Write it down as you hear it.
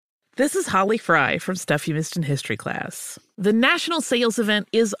This is Holly Fry from Stuff You Missed in History Class. The national sales event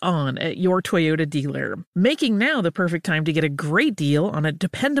is on at your Toyota dealer, making now the perfect time to get a great deal on a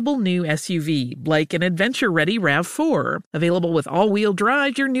dependable new SUV, like an adventure-ready RAV4. Available with all-wheel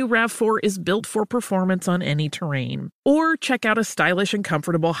drive, your new RAV4 is built for performance on any terrain. Or check out a stylish and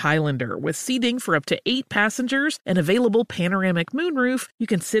comfortable Highlander with seating for up to 8 passengers and available panoramic moonroof. You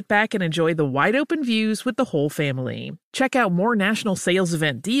can sit back and enjoy the wide-open views with the whole family. Check out more national sales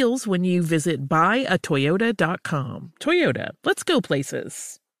event deals when you visit buyatoyota.com. Toyota, let's go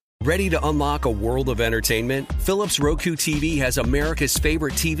places. Ready to unlock a world of entertainment? Philips Roku TV has America's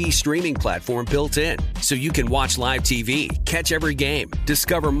favorite TV streaming platform built in. So you can watch live TV, catch every game,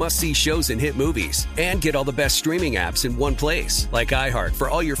 discover must-see shows and hit movies, and get all the best streaming apps in one place, like iHeart for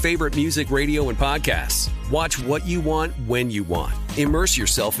all your favorite music, radio, and podcasts. Watch what you want, when you want. Immerse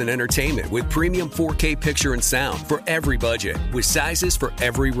yourself in entertainment with premium 4K picture and sound for every budget, with sizes for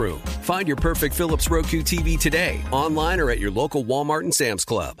every room. Find your perfect Philips Roku TV today, online or at your local Walmart and Sam's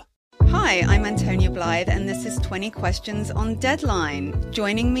Club. Hi, I'm Antonia Blythe, and this is 20 Questions on Deadline.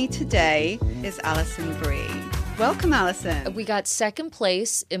 Joining me today is Alison Brie. Welcome, Alison. We got second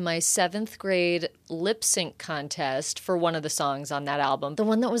place in my 7th grade lip sync contest for one of the songs on that album. The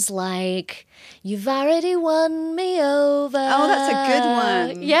one that was like, "You've already won me over." Oh, that's a good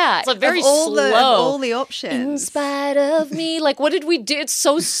one. Yeah. It's very slow. Of all the options. In spite of me. Like, what did we do? It's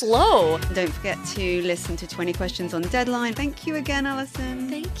so slow. Don't forget to listen to 20 Questions on Deadline. Thank you again, Alison.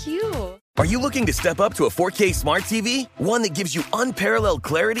 Thank you. Are you looking to step up to a 4K smart TV? One that gives you unparalleled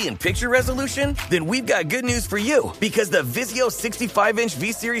clarity and picture resolution? Then we've got good news for you, because the Vizio 65-inch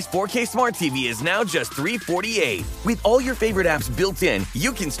V-Series 4K smart TV is now just $348. With all your favorite apps built in,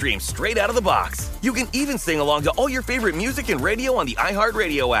 you can stream straight out of the box. You can even sing along to all your favorite music and radio on the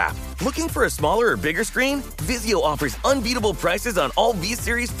iHeartRadio app. Looking for a smaller or bigger screen? Vizio offers unbeatable prices on all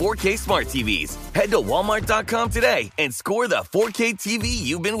V-Series 4K smart TVs. Head to Walmart.com today and score the 4K TV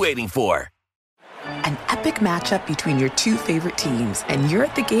you've been waiting for. An epic matchup between your two favorite teams, and you're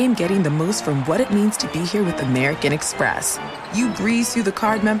at the game getting the most from what it means to be here with American Express. You breeze through the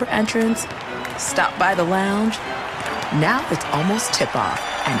card member entrance, stop by the lounge. Now it's almost tip-off,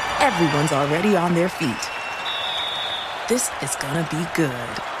 and everyone's already on their feet. This is gonna be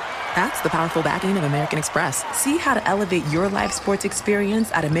good. That's the powerful backing of American Express. See how to elevate your live sports experience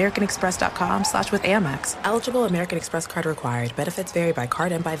at americanexpress.com/withAmex. Eligible American Express card required. Benefits vary by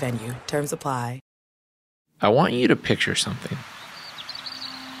card and by venue. Terms apply. I want you to picture something.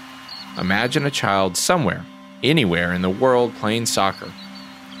 Imagine a child somewhere, anywhere in the world playing soccer.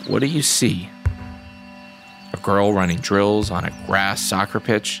 What do you see? A girl running drills on a grass soccer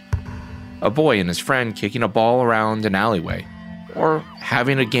pitch? A boy and his friend kicking a ball around an alleyway? Or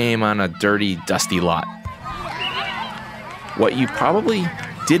having a game on a dirty, dusty lot? What you probably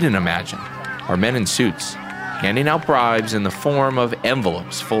didn't imagine are men in suits handing out bribes in the form of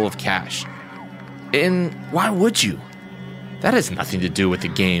envelopes full of cash. And why would you? That has nothing to do with the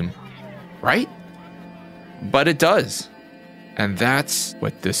game, right? But it does. And that's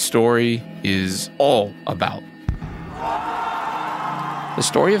what this story is all about. The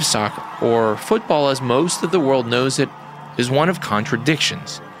story of soccer, or football as most of the world knows it, is one of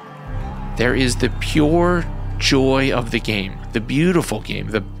contradictions. There is the pure joy of the game, the beautiful game,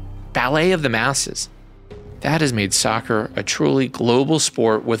 the ballet of the masses. That has made soccer a truly global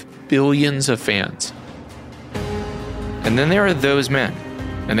sport with billions of fans. And then there are those men,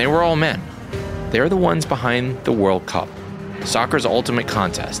 and they were all men. They're the ones behind the World Cup, soccer's ultimate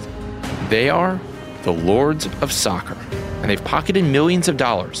contest. They are the lords of soccer, and they've pocketed millions of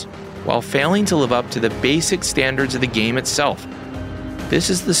dollars while failing to live up to the basic standards of the game itself. This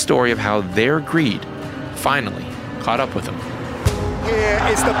is the story of how their greed finally caught up with them. Here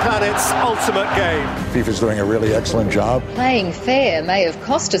is the planet's ultimate game. FIFA's doing a really excellent job. Playing fair may have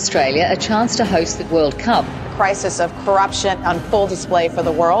cost Australia a chance to host the World Cup. The crisis of corruption on full display for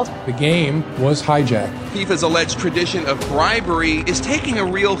the world. The game was hijacked. FIFA's alleged tradition of bribery is taking a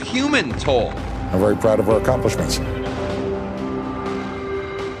real human toll. I'm very proud of our accomplishments.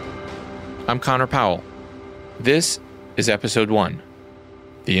 I'm Connor Powell. This is Episode 1,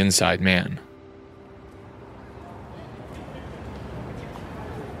 The Inside Man.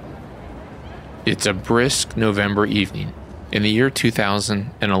 It's a brisk November evening in the year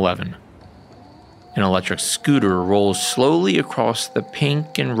 2011. An electric scooter rolls slowly across the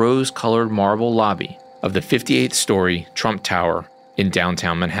pink and rose-colored marble lobby of the 58th story Trump Tower in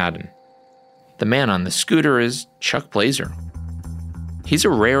downtown Manhattan. The man on the scooter is Chuck Blazer. He's a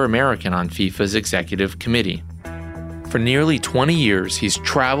rare American on FIFA's executive committee. For nearly 20 years, he's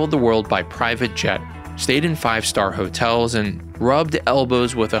traveled the world by private jet, stayed in 5-star hotels, and rubbed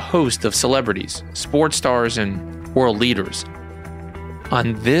elbows with a host of celebrities, sports stars, and world leaders.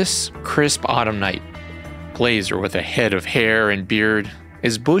 On this crisp autumn night, Blazer, with a head of hair and beard,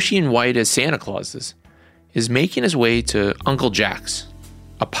 as bushy and white as Santa Claus's, is making his way to Uncle Jack's,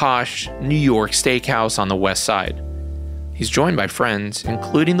 a posh New York steakhouse on the West Side. He's joined by friends,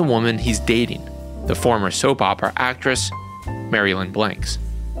 including the woman he's dating, the former soap opera actress, Marilyn Blanks.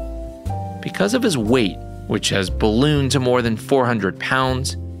 Because of his weight, which has ballooned to more than 400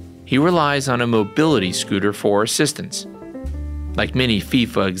 pounds, he relies on a mobility scooter for assistance. Like many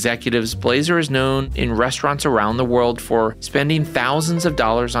FIFA executives, Blazer is known in restaurants around the world for spending thousands of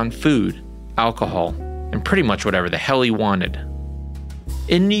dollars on food, alcohol, and pretty much whatever the hell he wanted.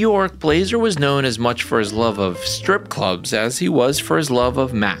 In New York, Blazer was known as much for his love of strip clubs as he was for his love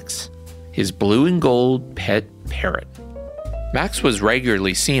of Max, his blue and gold pet parrot. Max was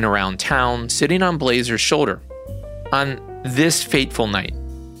regularly seen around town, sitting on Blazer's shoulder. On this fateful night,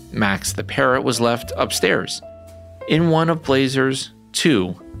 Max the parrot was left upstairs, in one of Blazer's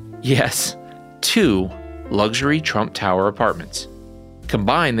two luxury Trump Tower apartments.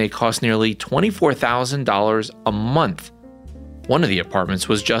 Combined, they cost nearly $24,000 a month. One of the apartments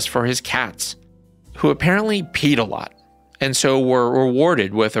was just for his cats, who apparently peed a lot, and so were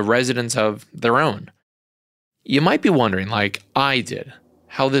rewarded with a residence of their own. You might be wondering, like I did,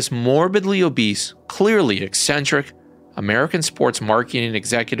 how this morbidly obese, clearly eccentric American sports marketing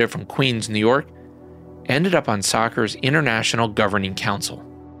executive from Queens, New York, ended up on soccer's International Governing Council.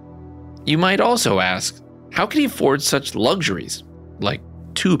 You might also ask, how could he afford such luxuries, like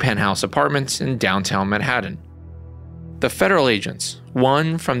 2 penthouse apartments in downtown Manhattan? The federal agents,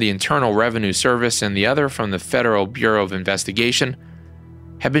 one from the Internal Revenue Service and the other from the Federal Bureau of Investigation,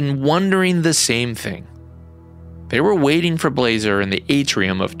 have been wondering the same thing. They were waiting for Blazer in the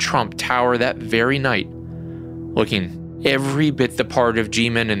atrium of Trump Tower that very night, looking every bit the part of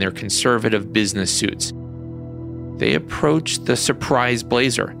G-men in their conservative business suits. They approached the surprised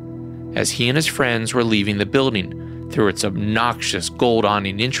Blazer as he and his friends were leaving the building through its obnoxious gold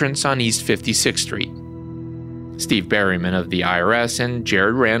awning entrance on East 56th Street. Steve Berryman of the IRS and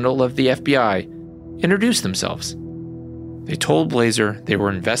Jared Randall of the FBI introduced themselves. They told Blazer they were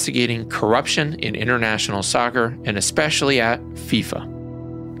investigating corruption in international soccer and especially at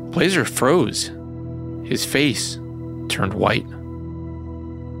FIFA. Blazer froze. His face turned white.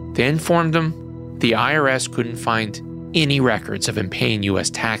 They informed him the IRS couldn't find any records of him paying U.S.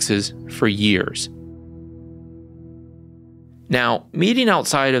 taxes for years. Now, meeting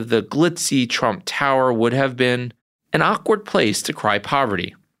outside of the glitzy Trump Tower would have been an awkward place to cry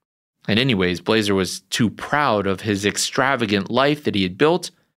poverty. And anyways, Blazer was too proud of his extravagant life that he had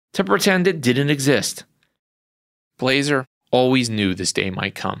built to pretend it didn't exist. Blazer always knew this day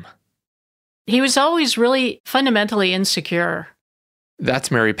might come. He was always really fundamentally insecure.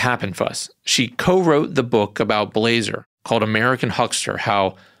 That's Mary Pappenfuss. She co-wrote the book about Blazer called American Huckster,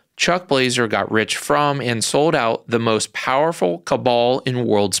 how Chuck Blazer got rich from and sold out the most powerful cabal in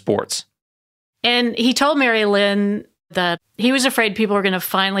world sports. And he told Mary Lynn that he was afraid people were going to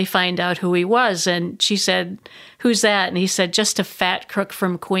finally find out who he was. And she said, "Who's that?" And he said, "Just a fat crook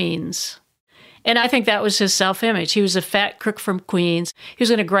from Queens." And I think that was his self-image. He was a fat crook from Queens. He was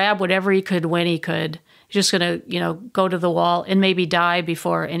going to grab whatever he could when he could. He was just going to, go to the wall and maybe die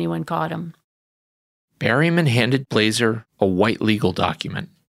before anyone caught him. Berryman handed Blazer a white legal document.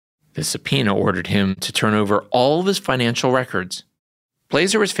 The subpoena ordered him to turn over all of his financial records.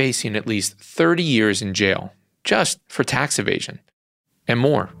 Blazer was facing at least 30 years in jail, just for tax evasion. And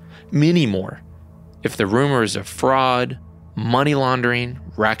more, many more, if the rumors of fraud, money laundering,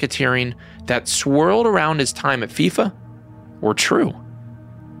 racketeering that swirled around his time at FIFA were true.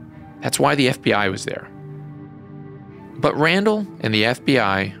 That's why the FBI was there. But Randall and the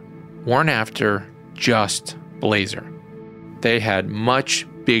FBI weren't after just Blazer. They had much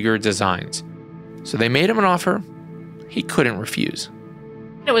bigger designs. So they made him an offer he couldn't refuse.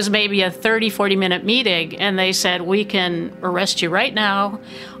 It was maybe a 30-40 minute meeting, and they said, "We can arrest you right now,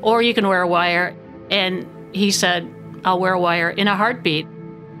 or you can wear a wire." And he said, "I'll wear a wire in a heartbeat."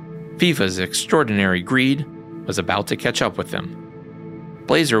 FIFA's extraordinary greed was about to catch up with them.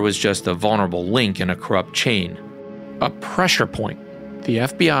 Blazer was just a vulnerable link in a corrupt chain, a pressure point the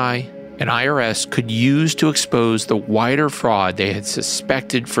FBI and IRS could use to expose the wider fraud they had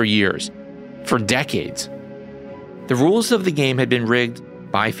suspected for years, for decades. The rules of the game had been rigged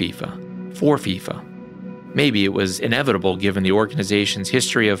by FIFA, for FIFA. Maybe it was inevitable given the organization's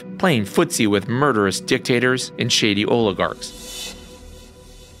history of playing footsie with murderous dictators and shady oligarchs.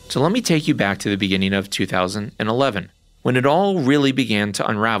 So let me take you back to the beginning of 2011, when it all really began to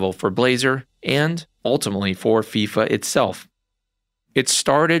unravel for Blazer and ultimately for FIFA itself. It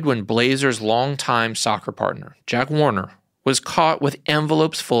started when Blazers' longtime soccer partner, Jack Warner, was caught with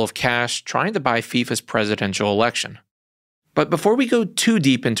envelopes full of cash trying to buy FIFA's presidential election. But before we go too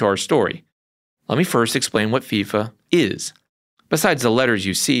deep into our story, let me first explain what FIFA is, besides the letters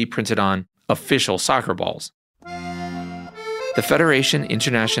you see printed on official soccer balls. The Fédération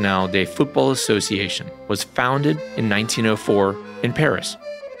Internationale de Football Association was founded in 1904 in Paris.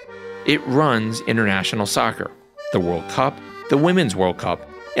 It runs international soccer, the World Cup, the Women's World Cup,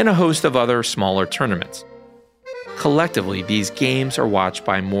 and a host of other smaller tournaments. Collectively, these games are watched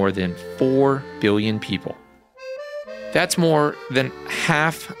by more than 4 billion people. That's more than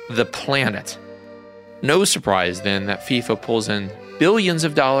half the planet. No surprise, then, that FIFA pulls in billions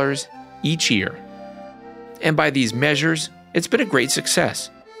of dollars each year. And by these measures, it's been a great success.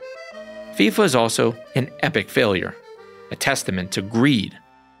 FIFA is also an epic failure, a testament to greed.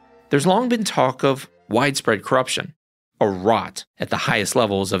 There's long been talk of widespread corruption, a rot at the highest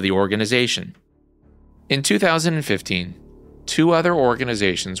levels of the organization. In 2015, 2 other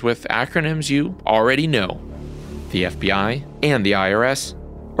organizations with acronyms you already know, the FBI and the IRS,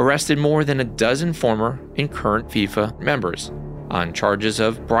 arrested more than a dozen former and current FIFA members on charges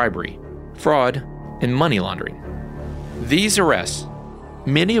of bribery, fraud, and money laundering. These arrests,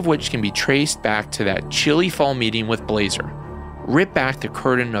 many of which can be traced back to that chilly fall meeting with Blazer, rip back the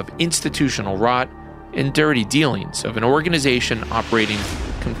curtain of institutional rot and dirty dealings of an organization operating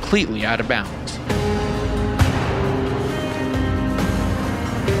completely out of bounds.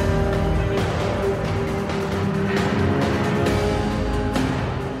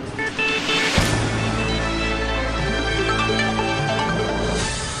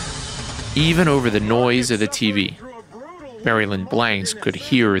 Even over the noise of the TV, Marilyn Blanks could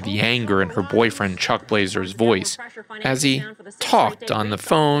hear the anger in her boyfriend Chuck Blazer's voice as he talked on the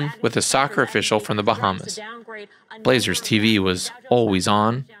phone with a soccer official from the Bahamas. Blazer's TV was always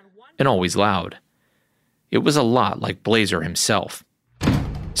on and always loud. It was a lot like Blazer himself.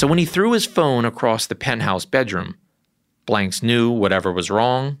 So when he threw his phone across the penthouse bedroom, Blanks knew whatever was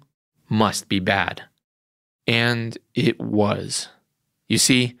wrong must be bad. And it was. You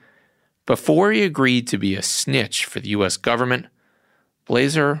see, before he agreed to be a snitch for the U.S. government,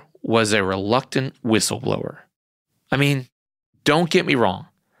 Blazer was a reluctant whistleblower. I mean, don't get me wrong.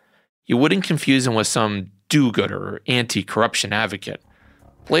 You wouldn't confuse him with some do-gooder or anti-corruption advocate.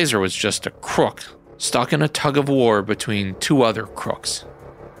 Blazer was just a crook, stuck in a tug-of-war between 2 other crooks.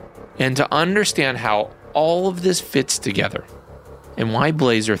 And to understand how all of this fits together, and why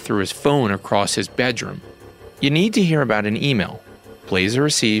Blazer threw his phone across his bedroom, you need to hear about an email Blazer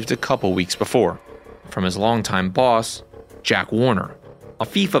received a couple weeks before from his longtime boss, Jack Warner, a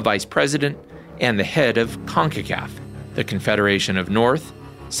FIFA vice president and the head of CONCACAF, the Confederation of North,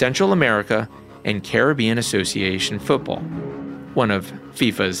 Central America, and Caribbean Association Football, one of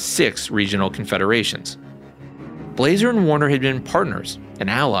FIFA's 6 regional confederations. Blazer and Warner had been partners and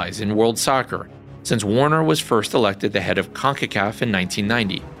allies in world soccer since Warner was first elected the head of CONCACAF in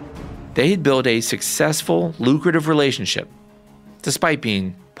 1990. They had built a successful, lucrative relationship, despite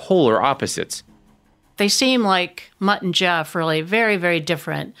being polar opposites. They seem like Mutt and Jeff, really, very, very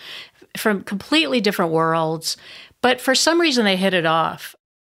different, from completely different worlds, but for some reason they hit it off.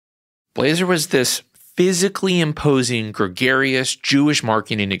 Blazer was this physically imposing, gregarious Jewish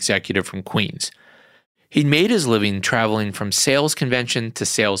marketing executive from Queens. He'd made his living traveling from sales convention to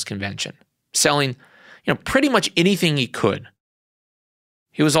sales convention, selling, pretty much anything he could.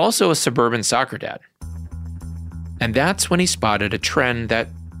 He was also a suburban soccer dad. And that's when he spotted a trend that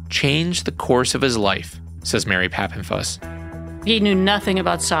changed the course of his life, says Mary Pappenfuss. He knew nothing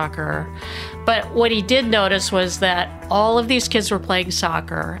about soccer, but what he did notice was that all of these kids were playing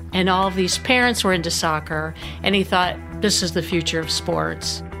soccer, and all of these parents were into soccer, and he thought, this is the future of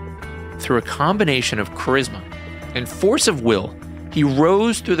sports. Through a combination of charisma and force of will, he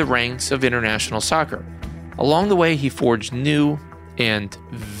rose through the ranks of international soccer. Along the way, he forged new and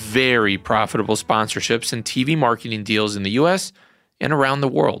very profitable sponsorships and TV marketing deals in the US and around the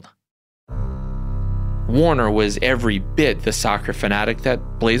world. Warner was every bit the soccer fanatic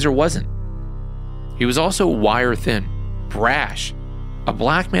that Blazer wasn't. He was also wire-thin, brash, a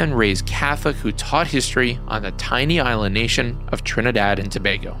black man raised Catholic who taught history on the tiny island nation of Trinidad and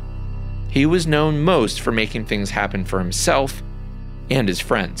Tobago. He was known most for making things happen for himself and his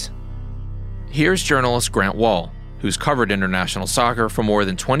friends. Here's journalist Grant Wall, who's covered international soccer for more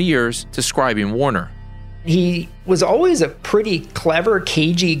than 20 years, describing Warner. He was always a pretty clever,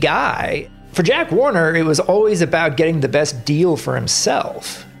 cagey guy. For Jack Warner, it was always about getting the best deal for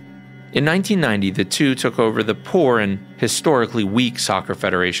himself. In 1990, the two took over the poor and historically weak soccer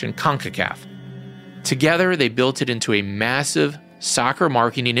federation, CONCACAF. Together, they built it into a massive soccer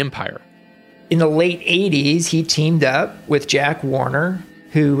marketing empire. In the late 80s, he teamed up with Jack Warner,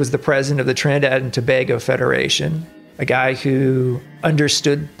 who was the president of the Trinidad and Tobago Federation, a guy who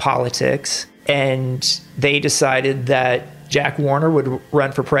understood politics, and they decided that Jack Warner would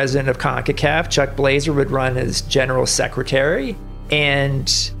run for president of CONCACAF, Chuck Blazer would run as general secretary,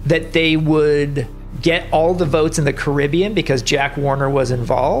 and that they would get all the votes in the Caribbean because Jack Warner was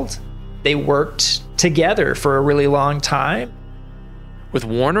involved. They worked together for a really long time. With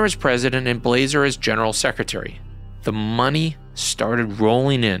Warner as president and Blazer as general secretary, the money started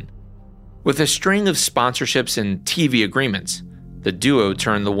rolling in. With a string of sponsorships and TV agreements, the duo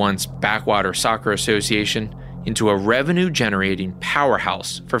turned the once backwater Soccer Association into a revenue-generating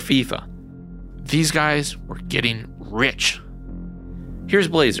powerhouse for FIFA. These guys were getting rich. Here's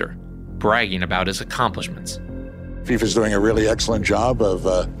Blazer bragging about his accomplishments. FIFA's doing a really excellent job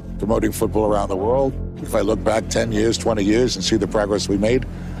of promoting football around the world. If I look back 10 years, 20 years and see the progress we made,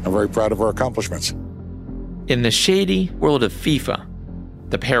 I'm very proud of our accomplishments. In the shady world of FIFA,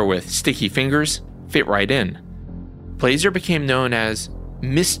 the pair with sticky fingers fit right in. Blazer became known as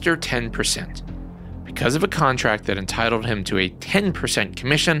Mr. 10% because of a contract that entitled him to a 10%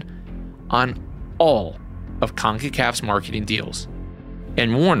 commission on all of CONCACAF's marketing deals.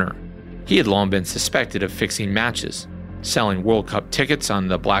 And Warner, he had long been suspected of fixing matches, selling World Cup tickets on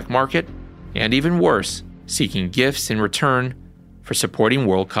the black market, and even worse, seeking gifts in return for supporting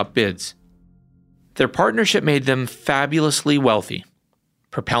World Cup bids. Their partnership made them fabulously wealthy,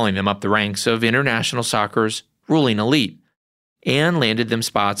 propelling them up the ranks of international soccer's ruling elite, and landed them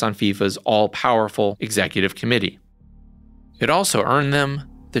spots on FIFA's all-powerful executive committee. It also earned them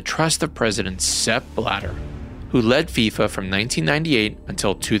the trust of President Sepp Blatter, who led FIFA from 1998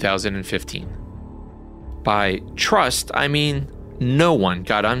 until 2015. By trust, I mean no one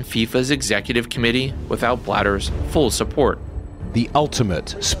got on FIFA's executive committee without Blatter's full support. The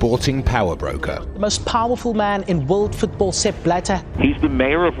ultimate sporting power broker. The most powerful man in world football, Sepp Blatter. He's the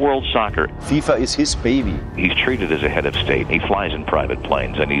mayor of world soccer. FIFA is his baby. He's treated as a head of state. He flies in private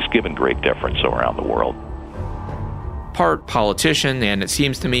planes, and he's given great deference around the world. Part politician, and it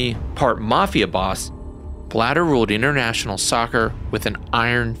seems to me, part mafia boss, Blatter ruled international soccer with an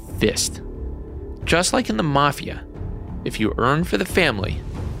iron fist. Just like in the mafia, if you earn for the family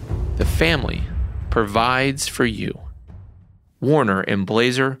provides for you. Warner and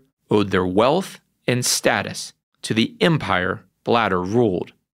Blazer owed their wealth and status to the empire Blatter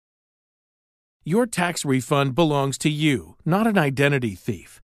ruled. Your tax refund belongs to you, not an identity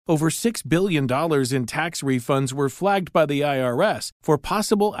thief. Over $6 billion in tax refunds were flagged by the IRS for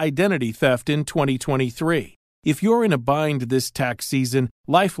possible identity theft in 2023. If you're in a bind this tax season,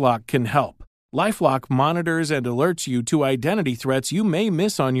 LifeLock can help. LifeLock monitors and alerts you to identity threats you may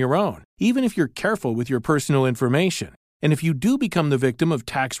miss on your own, even if you're careful with your personal information. And if you do become the victim of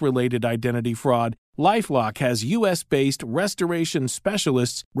tax-related identity fraud, LifeLock has U.S.-based restoration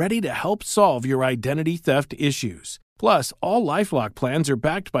specialists ready to help solve your identity theft issues. Plus, all LifeLock plans are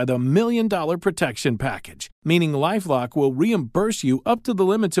backed by the $1 Million Protection Package, meaning LifeLock will reimburse you up to the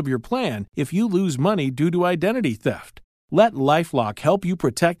limits of your plan if you lose money due to identity theft. Let LifeLock help you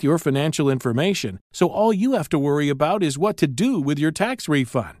protect your financial information, so all you have to worry about is what to do with your tax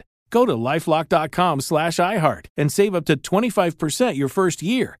refund. Go to LifeLock.com/iHeart and save up to 25% your first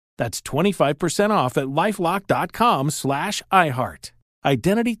year. That's 25% off at LifeLock.com/iHeart.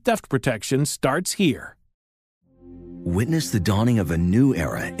 Identity theft protection starts here. Witness the dawning of a new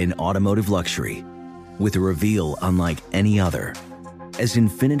era in automotive luxury with a reveal unlike any other as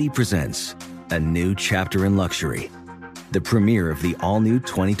Infiniti presents a new chapter in luxury, the premiere of the all-new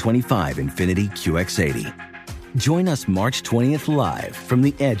 2025 Infiniti QX80. Join us March 20th live from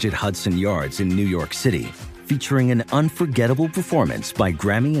the Edge at Hudson Yards in New York City, featuring an unforgettable performance by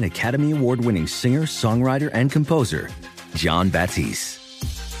Grammy and Academy Award-winning singer, songwriter, and composer, Jon Batiste.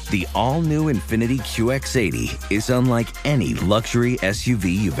 The all-new Infiniti QX80 is unlike any luxury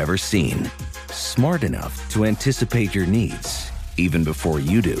SUV you've ever seen. Smart enough to anticipate your needs, even before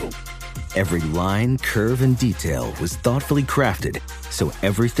you do. Every line, curve, and detail was thoughtfully crafted, so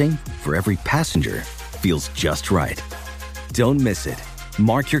everything for every passenger feels just right. Don't miss it.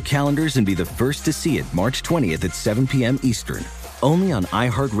 Mark your calendars and be the first to see it March 20th at 7 p.m. Eastern, only on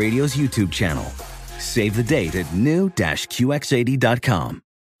iHeartRadio's YouTube channel. Save the date at new-QX80.com.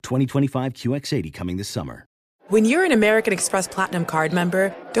 2025 QX80 coming this summer. When you're an American Express Platinum card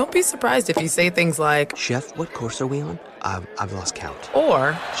member, don't be surprised if you say things like, Chef, what course are we on? I've lost count.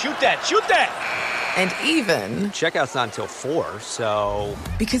 Or, Shoot that! and even... Checkout's not until 4, so...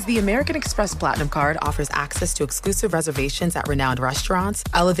 Because the American Express Platinum Card offers access to exclusive reservations at renowned restaurants,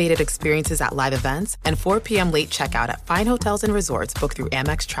 elevated experiences at live events, and 4 p.m. late checkout at fine hotels and resorts booked through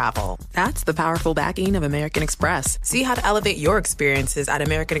Amex Travel. That's the powerful backing of American Express. See how to elevate your experiences at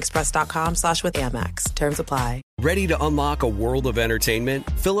americanexpress.com/withAmex. Terms apply. Ready to unlock a world of entertainment?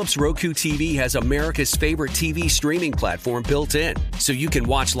 Philips Roku TV has America's favorite TV streaming platform built in, so you can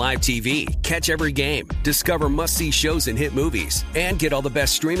watch live TV, catch every game, discover must-see shows and hit movies, and get all the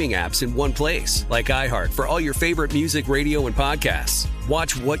best streaming apps in one place, like iHeart for all your favorite music, radio, and podcasts.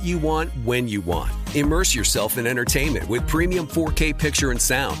 Watch what you want, when you want. Immerse yourself in entertainment with premium 4K picture and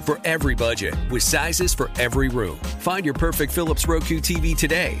sound for every budget, with sizes for every room. Find your perfect Philips Roku TV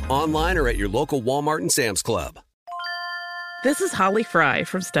today, online or at your local Walmart and Sam's Club. This is Holly Fry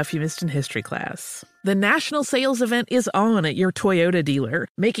from Stuff You Missed in History class. The national sales event is on at your Toyota dealer,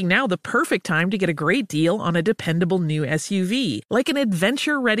 making now the perfect time to get a great deal on a dependable new SUV, like an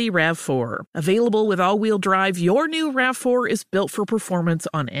adventure-ready RAV4. Available with all-wheel drive, your new RAV4 is built for performance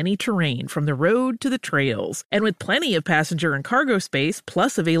on any terrain, from the road to the trails. And with plenty of passenger and cargo space,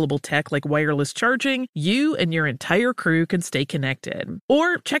 plus available tech like wireless charging, you and your entire crew can stay connected.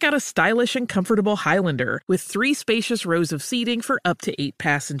 Or check out a stylish and comfortable Highlander with 3 spacious rows of seating for up to 8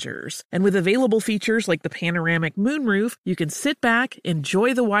 passengers. And with available features like the panoramic moonroof, you can sit back,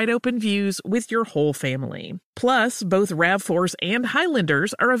 enjoy the wide-open views with your whole family. Plus, both RAV4s and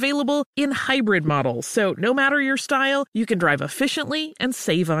Highlanders are available in hybrid models, so no matter your style, you can drive efficiently and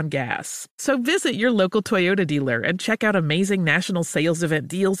save on gas. So visit your local Toyota dealer and check out amazing national sales event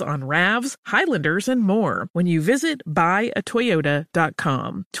deals on RAVs, Highlanders, and more when you visit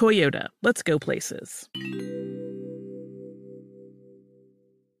buyatoyota.com. Toyota, let's go places.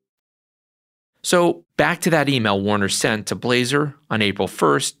 So, back to that email Warner sent to Blazer on April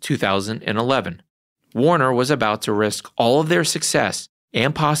 1st, 2011. Warner was about to risk all of their success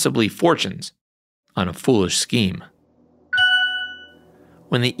and possibly fortunes on a foolish scheme.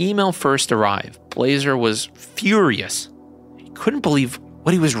 When the email first arrived, Blazer was furious. He couldn't believe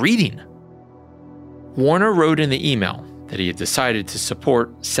what he was reading. Warner wrote in the email that he had decided to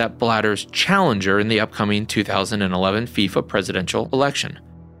support Sepp Blatter's challenger in the upcoming 2011 FIFA presidential election.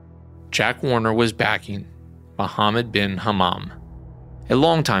 Jack Warner was backing Mohammed bin Hammam, a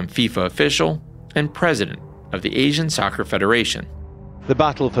longtime FIFA official and president of the Asian Soccer Federation. The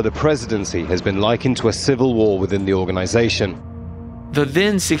battle for the presidency has been likened to a civil war within the organization. The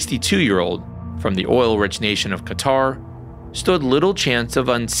then 62-year-old from the oil-rich nation of Qatar stood little chance of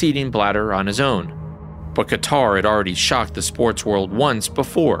unseating Blatter on his own. But Qatar had already shocked the sports world once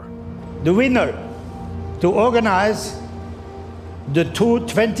before. The winner to organize the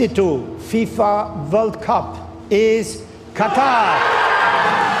 2022 FIFA World Cup is Qatar.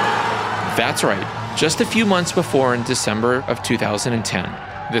 That's right. Just a few months before, in December of 2010,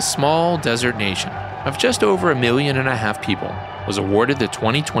 this small desert nation of just over 1.5 million people was awarded the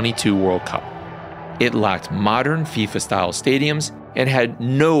 2022 World Cup. It lacked modern FIFA-style stadiums and had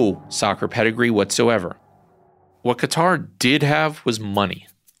no soccer pedigree whatsoever. What Qatar did have was money,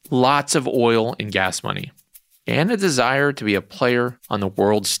 lots of oil and gas money, and a desire to be a player on the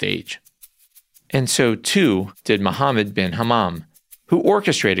world stage. And so too did Mohammed bin Hammam, who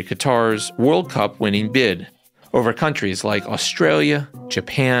orchestrated Qatar's World Cup winning bid over countries like Australia,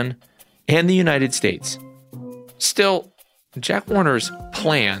 Japan, and the United States. Still, Jack Warner's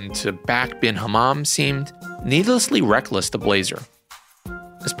plan to back bin Hammam seemed needlessly reckless to Blazer.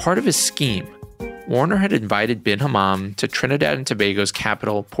 As part of his scheme, Warner had invited bin Hammam to Trinidad and Tobago's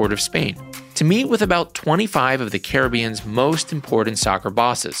capital, Port of Spain, to meet with about 25 of the Caribbean's most important soccer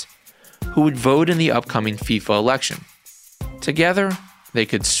bosses, who would vote in the upcoming FIFA election. Together, they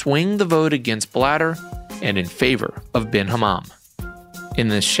could swing the vote against Blatter and in favor of bin Hammam. In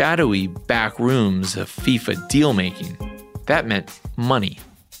the shadowy back rooms of FIFA deal-making, that meant money,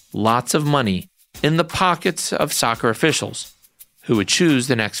 lots of money, in the pockets of soccer officials who would choose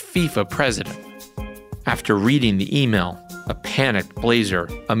the next FIFA president. After reading the email, a panicked Blazer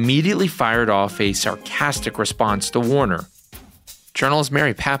immediately fired off a sarcastic response to Warner. Journalist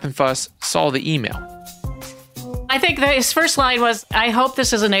Mary Pappenfuss saw the email. I think that his first line was, "I hope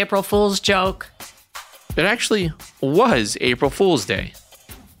this is an April Fool's joke." It actually was April Fool's Day,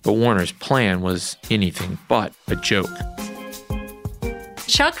 but Warner's plan was anything but a joke.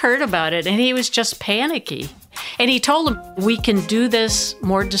 Chuck heard about it and he was just panicky. And he told him, "We can do this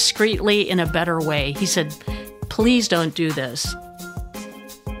more discreetly in a better way." He said, "Please don't do this."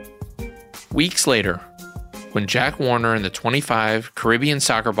 Weeks later, when Jack Warner and the 25 Caribbean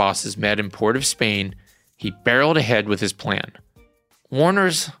soccer bosses met in Port of Spain, he barreled ahead with his plan.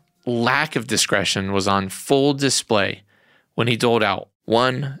 Warner's lack of discretion was on full display when he doled out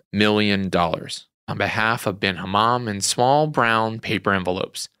 $1 million on behalf of bin Hammam in small brown paper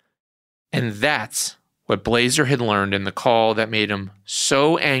envelopes. And that's what Blazer had learned in the call that made him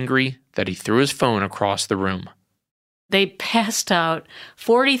so angry that he threw his phone across the room. They passed out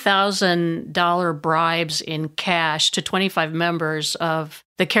 $40,000 bribes in cash to 25 members of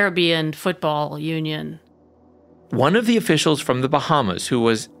the Caribbean Football Union. One of the officials from the Bahamas who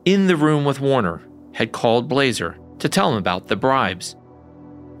was in the room with Warner had called Blazer to tell him about the bribes.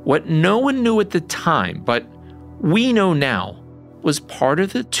 What no one knew at the time, but we know now, was part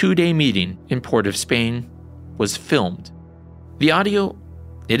of the 2-day meeting in Port of Spain was filmed. The audio,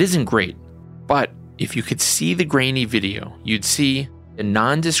 it isn't great, but if you could see the grainy video, you'd see a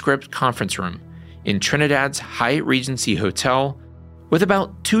nondescript conference room in Trinidad's Hyatt Regency Hotel with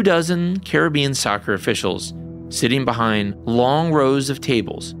about 24 Caribbean soccer officials sitting behind long rows of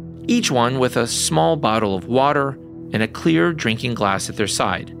tables, each one with a small bottle of water and a clear drinking glass at their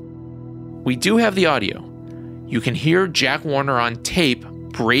side. We do have the audio. You can hear Jack Warner on tape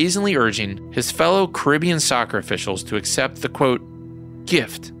brazenly urging his fellow Caribbean soccer officials to accept the, quote,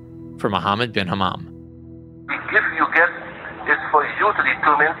 gift for Mohammed bin Hammam. The gift you get is for you to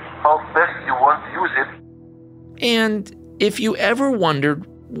determine how best you want to use it. And if you ever wondered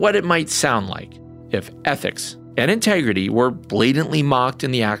what it might sound like if ethics and integrity were blatantly mocked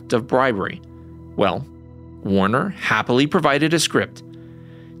in the act of bribery, well, Warner happily provided a script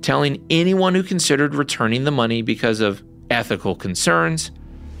telling anyone who considered returning the money because of ethical concerns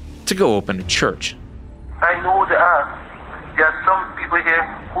to go open a church. I know there are some people here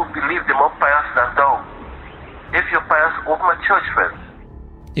who believe they're more pious than thou. If you're pious, open a church, friends.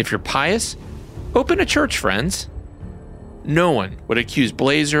 If you're pious, open a church, friends. No one would accuse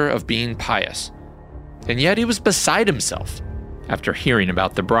Blazer of being pious. And yet he was beside himself after hearing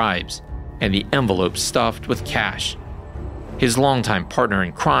about the bribes and the envelopes stuffed with cash. His longtime partner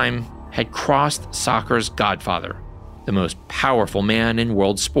in crime had crossed soccer's godfather, the most powerful man in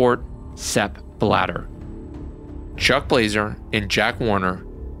world sport, Sepp Blatter. Chuck Blazer and Jack Warner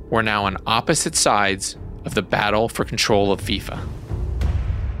were now on opposite sides of the battle for control of FIFA.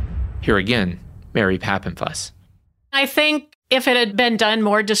 Here again, Mary Pappenfuss. I think if it had been done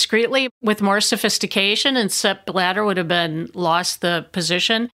more discreetly, with more sophistication, and Sepp Blatter would have been lost the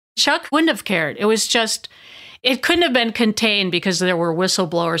position, Chuck wouldn't have cared. It was just, it couldn't have been contained because there were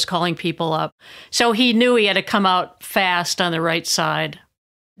whistleblowers calling people up. So he knew he had to come out fast on the right side.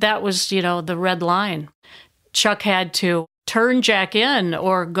 That was, the red line. Chuck had to turn Jack in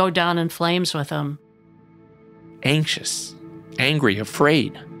or go down in flames with him. Anxious, angry,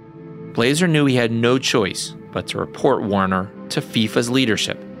 afraid, Blazer knew he had no choice but to report Warner to FIFA's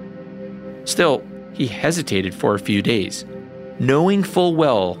leadership. Still, he hesitated for a few days, knowing full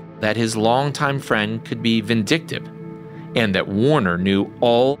well that his longtime friend could be vindictive and that Warner knew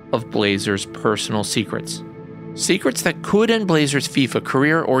all of Blazer's personal secrets. Secrets that could end Blazer's FIFA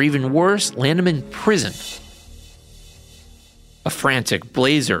career or, even worse, land him in prison. A frantic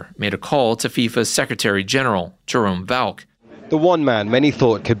Blazer made a call to FIFA's Secretary General, Jerome Valk. The one man many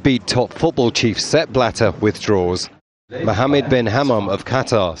thought could beat top football chief Sepp Blatter withdraws. Mohammed bin Hammam of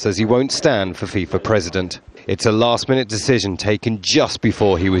Qatar says he won't stand for FIFA president. It's a last-minute decision taken just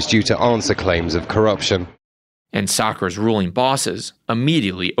before he was due to answer claims of corruption. And soccer's ruling bosses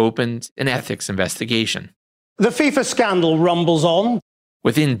immediately opened an ethics investigation. The FIFA scandal rumbles on.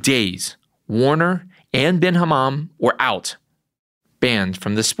 Within days, Warner and bin Hammam were out, banned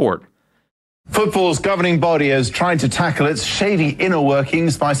from the sport. Football's governing body has tried to tackle its shady inner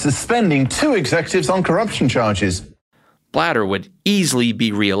workings by suspending 2 executives on corruption charges. Blatter would easily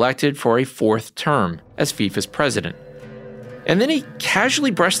be re-elected for a 4th term as FIFA's president. And then he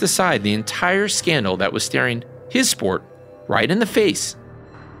casually brushed aside the entire scandal that was staring his sport right in the face.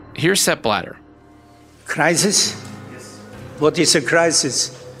 Here's Sepp Blatter. Crisis? What is a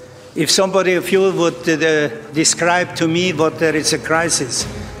crisis? If somebody of you would describe to me what there is a crisis,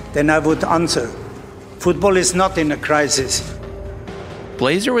 then I would answer. Football is not in a crisis.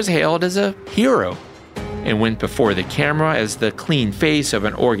 Blazer was hailed as a hero and went before the camera as the clean face of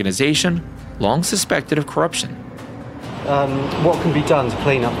an organization long suspected of corruption. What can be done to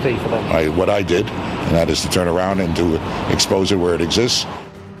clean up FIFA then? What I did, and that is to turn around and to expose it where it exists.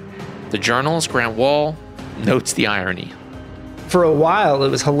 The journalist Grant Wall notes the irony. For a while, it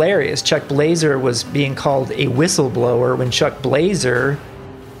was hilarious. Chuck Blazer was being called a whistleblower when Chuck Blazer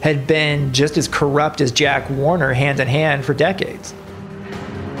had been just as corrupt as Jack Warner hand in hand for decades.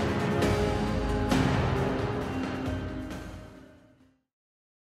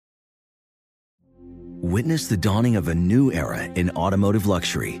 Witness the dawning of a new era in automotive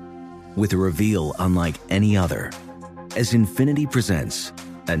luxury with a reveal unlike any other, as Infiniti presents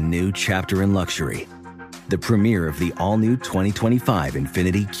a new chapter in luxury, the premiere of the all-new 2025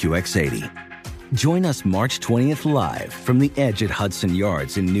 Infiniti QX80. Join us March 20th live from the Edge at Hudson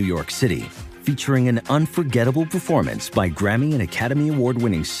Yards in New York City, featuring an unforgettable performance by Grammy and Academy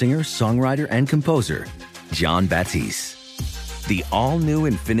Award-winning singer, songwriter, and composer, Jon Batiste. The all-new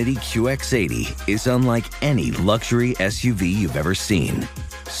Infiniti QX80 is unlike any luxury SUV you've ever seen.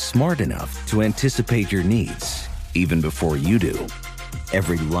 Smart enough to anticipate your needs, even before you do.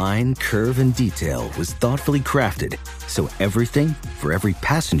 Every line, curve, and detail was thoughtfully crafted, so everything for every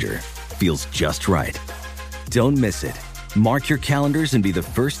passenger feels just right. Don't miss it. Mark your calendars and be the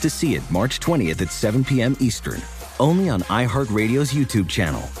first to see it March 20th at 7 p.m. Eastern, only on iHeartRadio's YouTube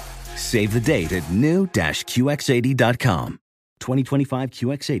channel. Save the date at new-QX80.com. 2025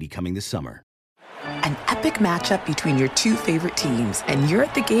 QX80 coming this summer. An epic matchup between your two favorite teams, and you're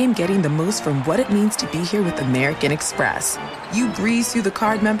at the game getting the most from what it means to be here with American Express. You breeze through the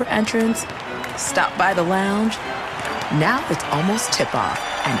card member entrance, stop by the lounge. Now it's almost tip-off,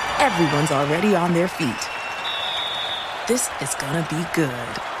 and everyone's already on their feet. This is gonna be good.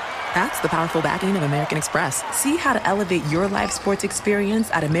 That's the powerful backing of American Express. See how to elevate your live sports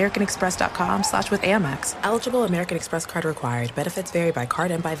experience at americanexpress.com/withAmex. Eligible American Express card required. Benefits vary by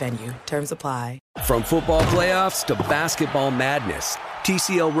card and by venue. Terms apply. From football playoffs to basketball madness,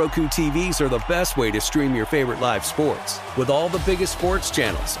 TCL Roku TVs are the best way to stream your favorite live sports. With all the biggest sports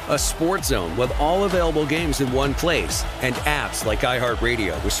channels, a sports zone with all available games in one place, and apps like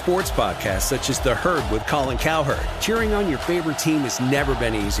iHeartRadio with sports podcasts such as The Herd with Colin Cowherd. Cheering on your favorite team has never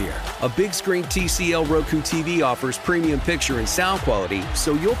been easier. A big screen TCL Roku TV offers premium picture and sound quality,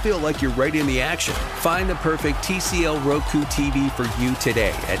 so you'll feel like you're right in the action. Find the perfect TCL Roku TV for you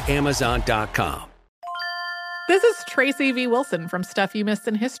today at Amazon.com. This is Tracy V. Wilson from Stuff You Missed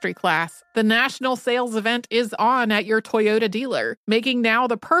in History Class. The national sales event is on at your Toyota dealer, making now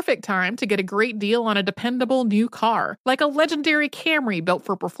the perfect time to get a great deal on a dependable new car. Like a legendary Camry built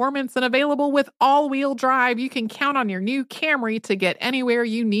for performance and available with all-wheel drive, you can count on your new Camry to get anywhere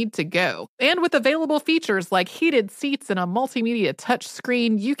you need to go. And with available features like heated seats and a multimedia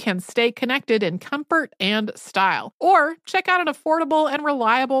touchscreen, you can stay connected in comfort and style. Or check out an affordable and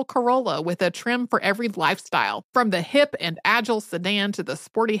reliable Corolla with a trim for every lifestyle. From the hip and agile sedan to the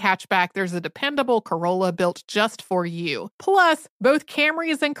sporty hatchback, there's a dependable Corolla built just for you. Plus, both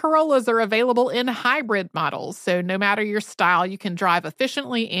Camrys and Corollas are available in hybrid models, so no matter your style, you can drive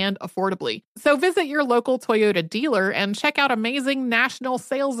efficiently and affordably. So visit your local Toyota dealer and check out amazing national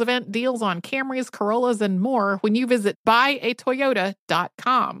sales event deals on Camrys, Corollas, and more when you visit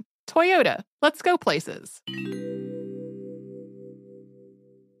buyatoyota.com. Toyota, let's go places.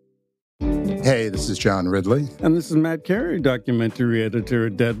 Hey, this is John Ridley. And this is Matt Carey, documentary editor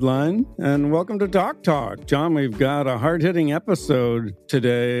at Deadline. And welcome to Doc Talk. John, we've got a hard-hitting episode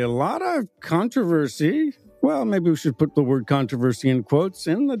today. A lot of controversy. Well, maybe we should put the word controversy in quotes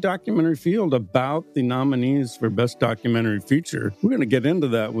in the documentary field about the nominees for Best Documentary Feature. We're going to get into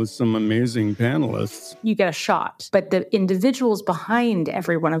that with some amazing panelists. You get a shot, but the individuals behind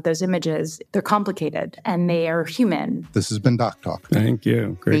every one of those images, they're complicated and they are human. This has been Doc Talk. Thank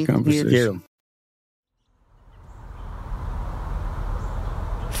you. Great conversation. Thank you.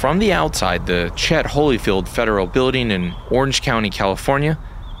 From the outside, the Chet Holyfield Federal Building in Orange County, California,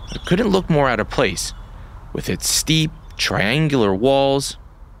 couldn't look more out of place. With its steep, triangular walls,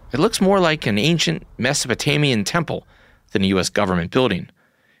 it looks more like an ancient Mesopotamian temple than a U.S. government building.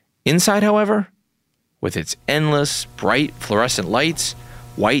 Inside, however, with its endless, bright fluorescent lights,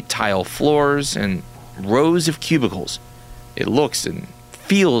 white tile floors, and rows of cubicles, it looks and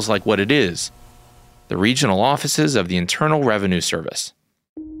feels like what it is: the regional offices of the Internal Revenue Service.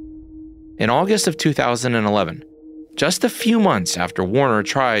 In August of 2011, just a few months after Warner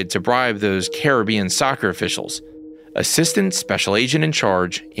tried to bribe those Caribbean soccer officials, Assistant Special Agent in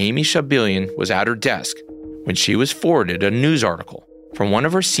Charge Amy Shabelian was at her desk when she was forwarded a news article from one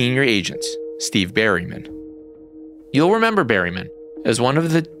of her senior agents, Steve Berryman. You'll remember Berryman as one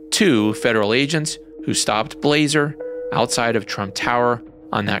of the two federal agents who stopped Blazer outside of Trump Tower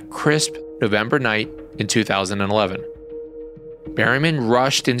on that crisp November night in 2011. Berryman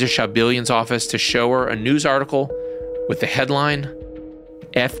rushed into Shabelian's office to show her a news article with the headline,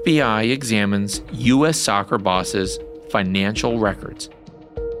 FBI examines U.S. soccer bosses' financial records.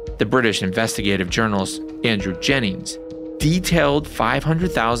 The British investigative journalist Andrew Jennings detailed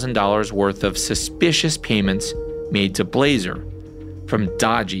 $500,000 worth of suspicious payments made to Blazer from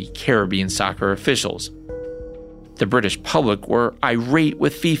dodgy Caribbean soccer officials. The British public were irate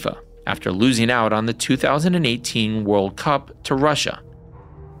with FIFA after losing out on the 2018 World Cup to Russia.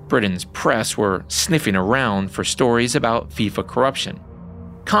 Britain's press were sniffing around for stories about FIFA corruption,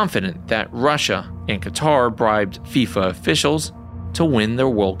 confident that Russia and Qatar bribed FIFA officials to win their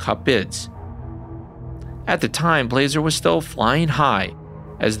World Cup bids. At the time, Blazer was still flying high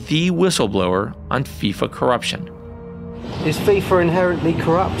as the whistleblower on FIFA corruption. Is FIFA inherently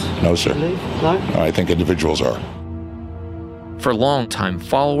corrupt? No, sir. No? I think individuals are. For longtime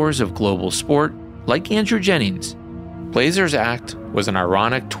followers of global sport, like Andrew Jennings, Blazer's act was an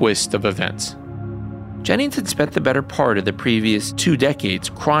ironic twist of events. Jennings had spent the better part of the previous 2 decades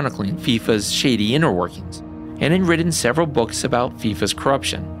chronicling FIFA's shady inner workings and had written several books about FIFA's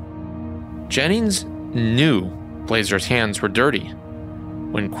corruption. Jennings knew Blazer's hands were dirty.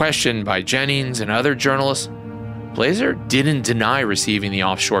 When questioned by Jennings and other journalists, Blazer didn't deny receiving the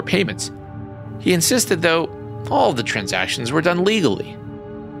offshore payments. He insisted, though, all the transactions were done legally.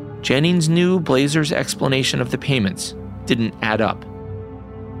 Jennings knew Blazer's explanation of the payments didn't add up.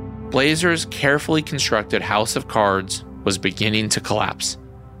 Blazer's carefully constructed house of cards was beginning to collapse,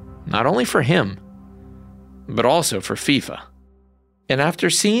 not only for him, but also for FIFA. And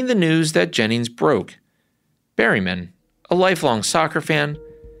after seeing the news that Jennings broke, Berryman, a lifelong soccer fan,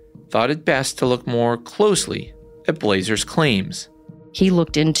 thought it best to look more closely at Blazer's claims. He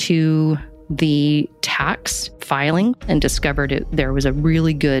looked into the tax filing and discovered there was a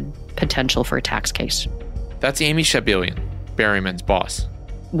really good potential for a tax case. That's Amy Shabelian, Berryman's boss.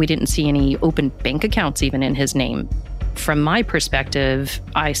 We didn't see any open bank accounts even in his name. From my perspective,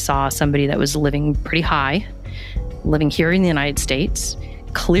 I saw somebody that was living pretty high, living here in the United States,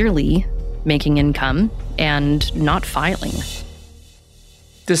 clearly making income and not filing.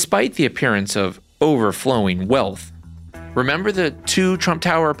 Despite the appearance of overflowing wealth, remember the 2 Trump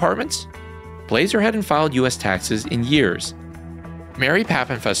Tower apartments? Blazer hadn't filed U.S. taxes in years. Mary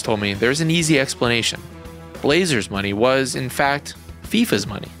Pappenfuss told me there's an easy explanation. Blazer's money was, in fact, FIFA's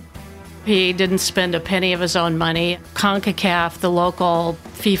money. He didn't spend a penny of his own money. CONCACAF, the local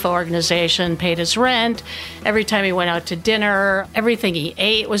FIFA organization, paid his rent. Every time he went out to dinner, everything he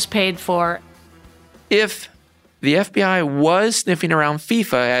ate was paid for. If the FBI was sniffing around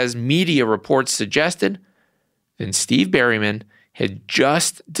FIFA, as media reports suggested, then Steve Berryman had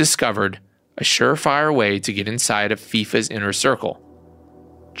just discovered a surefire way to get inside of FIFA's inner circle: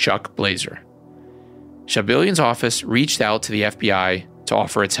 Chuck Blazer. Shabelian's office reached out to the FBI to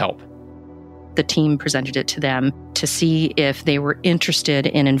offer its help. The team presented it to them to see if they were interested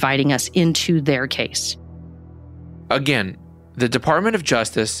in inviting us into their case. Again, the Department of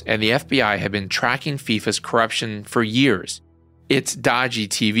Justice and the FBI have been tracking FIFA's corruption for years. Its dodgy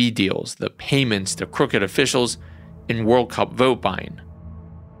TV deals, the payments to crooked officials, and World Cup vote buying.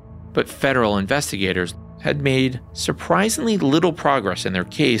 But federal investigators had made surprisingly little progress in their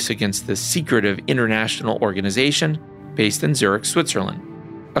case against the secretive international organization based in Zurich, Switzerland,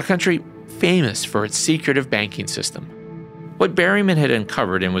 a country famous for its secretive banking system. What Berryman had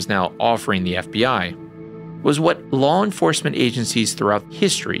uncovered and was now offering the FBI was what law enforcement agencies throughout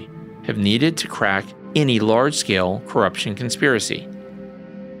history have needed to crack any large-scale corruption conspiracy: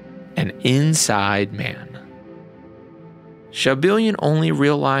 an inside man. Shabelian only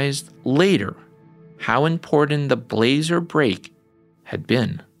realized later how important the Blazer break had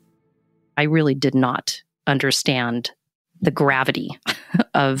been. I really did not understand the gravity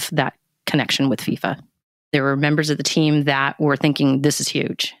of that connection with FIFA. There were members of the team that were thinking, this is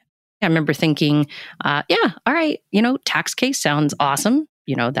huge. I remember thinking, all right, tax case sounds awesome.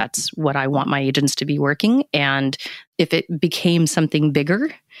 That's what I want my agents to be working. And if it became something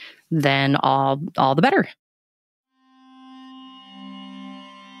bigger, then all the better.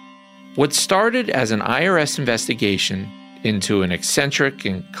 What started as an IRS investigation into an eccentric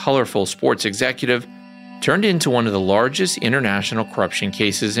and colorful sports executive turned into one of the largest international corruption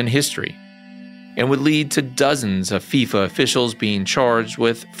cases in history, and would lead to dozens of FIFA officials being charged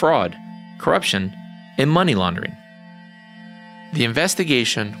with fraud, corruption, and money laundering. The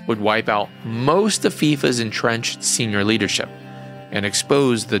investigation would wipe out most of FIFA's entrenched senior leadership and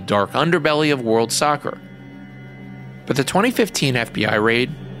expose the dark underbelly of world soccer. But the 2015 FBI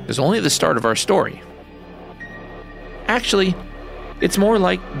raid is only the start of our story. Actually, it's more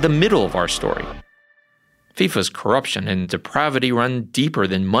like the middle of our story. FIFA's corruption and depravity run deeper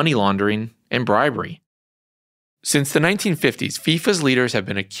than money laundering and bribery. Since the 1950s, FIFA's leaders have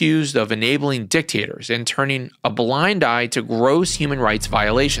been accused of enabling dictators and turning a blind eye to gross human rights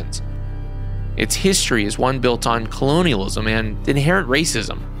violations. Its history is one built on colonialism and inherent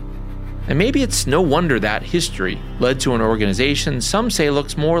racism. And maybe it's no wonder that history led to an organization some say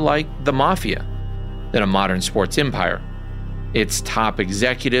looks more like the mafia than a modern sports empire. Its top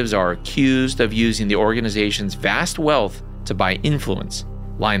executives are accused of using the organization's vast wealth to buy influence,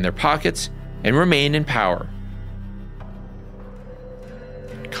 line their pockets, and remain in power.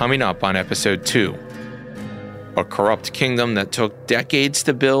 Coming up on episode 2, a corrupt kingdom that took decades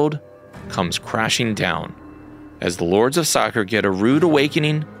to build comes crashing down as the Lords of Soccer get a rude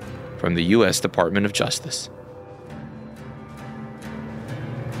awakening from the U.S. Department of Justice.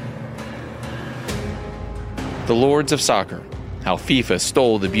 The Lords of Soccer, How FIFA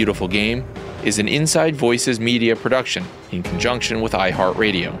Stole the Beautiful Game, is an Inside Voices media production in conjunction with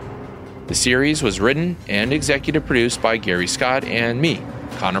iHeartRadio. The series was written and executive produced by Gary Scott and me,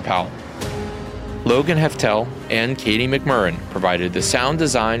 Connor Powell. Logan Heftel and Katie McMurrin provided the sound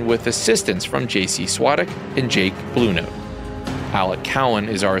design with assistance from JC Swadek and Jake Bluenote. Alec Cowan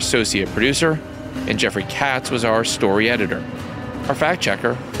is our associate producer, and Jeffrey Katz was our story editor. Our fact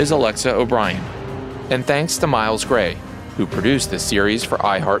checker is Alexa O'Brien. And thanks to Miles Gray, who produced this series for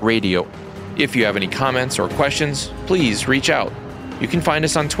iHeartRadio. If you have any comments or questions, please reach out. You can find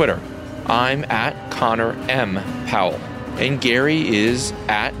us on Twitter. I'm at Connor M. Powell, and Gary is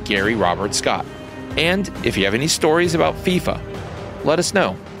at Gary Robert Scott. And if you have any stories about FIFA, let us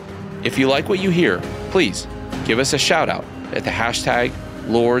know. If you like what you hear, please give us a shout out at the hashtag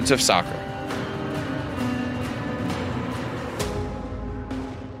Lords of Soccer.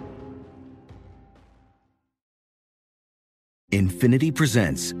 Infiniti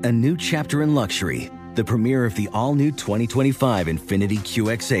presents a new chapter in luxury, the premiere of the all-new 2025 Infiniti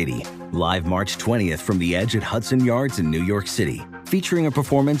QX80, live March 20th from the Edge at Hudson Yards in New York City, featuring a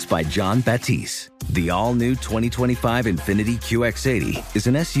performance by John Batiste. The all-new 2025 Infiniti QX80 is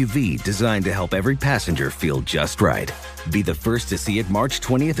an SUV designed to help every passenger feel just right. Be the first to see it March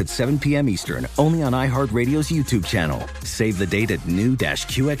 20th at 7 p.m. Eastern, only on iHeartRadio's YouTube channel. Save the date at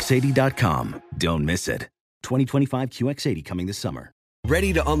new-QX80.com. Don't miss it. 2025 QX80 coming this summer.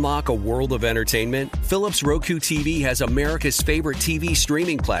 Ready to unlock a world of entertainment? Philips Roku TV has America's favorite TV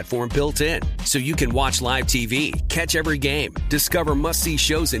streaming platform built in, so you can watch live TV, catch every game, discover must-see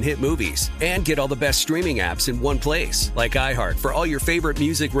shows and hit movies, and get all the best streaming apps in one place, like iHeart for all your favorite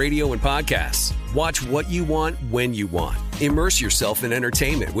music, radio, and podcasts. Watch what you want, when you want. Immerse yourself in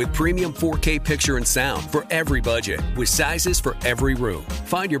entertainment with premium 4K picture and sound for every budget, with sizes for every room.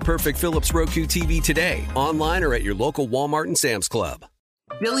 Find your perfect Philips Roku TV today, online or at your local Walmart and Sam's Club.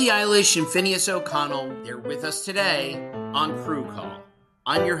 Billie Eilish and Phineas O'Connell, they're with us today on Crew Call.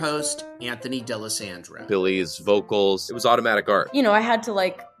 I'm your host, Anthony D'Alessandro. Billie's vocals, it was automatic art. You know, I had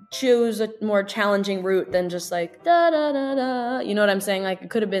to choose a more challenging route than just da da da da. You know what I'm saying? It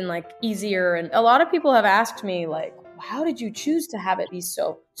could have been easier. And a lot of people have asked me how did you choose to have it be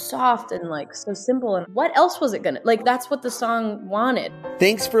so soft and so simple? And what else was it gonna that's what the song wanted.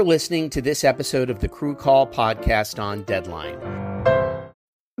 Thanks for listening to this episode of the Crew Call podcast on Deadline.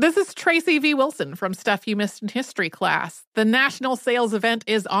 This is Tracy V. Wilson from Stuff You Missed in History class. The national sales event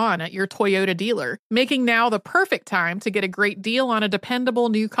is on at your Toyota dealer, making now the perfect time to get a great deal on a dependable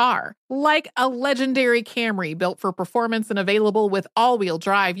new car. Like a legendary Camry built for performance and available with all-wheel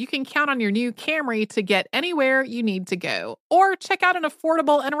drive, you can count on your new Camry to get anywhere you need to go. Or check out an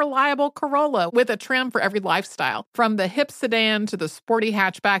affordable and reliable Corolla with a trim for every lifestyle. From the hip sedan to the sporty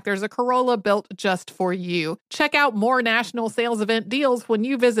hatchback, there's a Corolla built just for you. Check out more national sales event deals when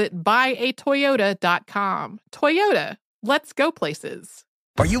you visit buyatoyota.com. Toyota, let's go places.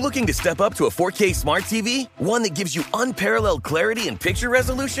 Are you looking to step up to a 4K smart TV? One that gives you unparalleled clarity and picture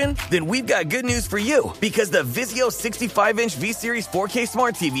resolution? Then we've got good news for you, because the Vizio 65-inch V-Series 4K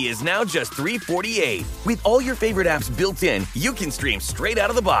smart TV is now just $348. With all your favorite apps built in, you can stream straight out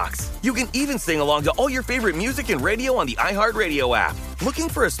of the box. You can even sing along to all your favorite music and radio on the iHeartRadio app. Looking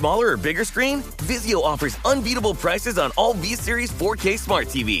for a smaller or bigger screen? Vizio offers unbeatable prices on all V-Series 4K smart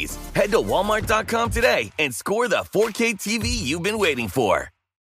TVs. Head to Walmart.com today and score the 4K TV you've been waiting for.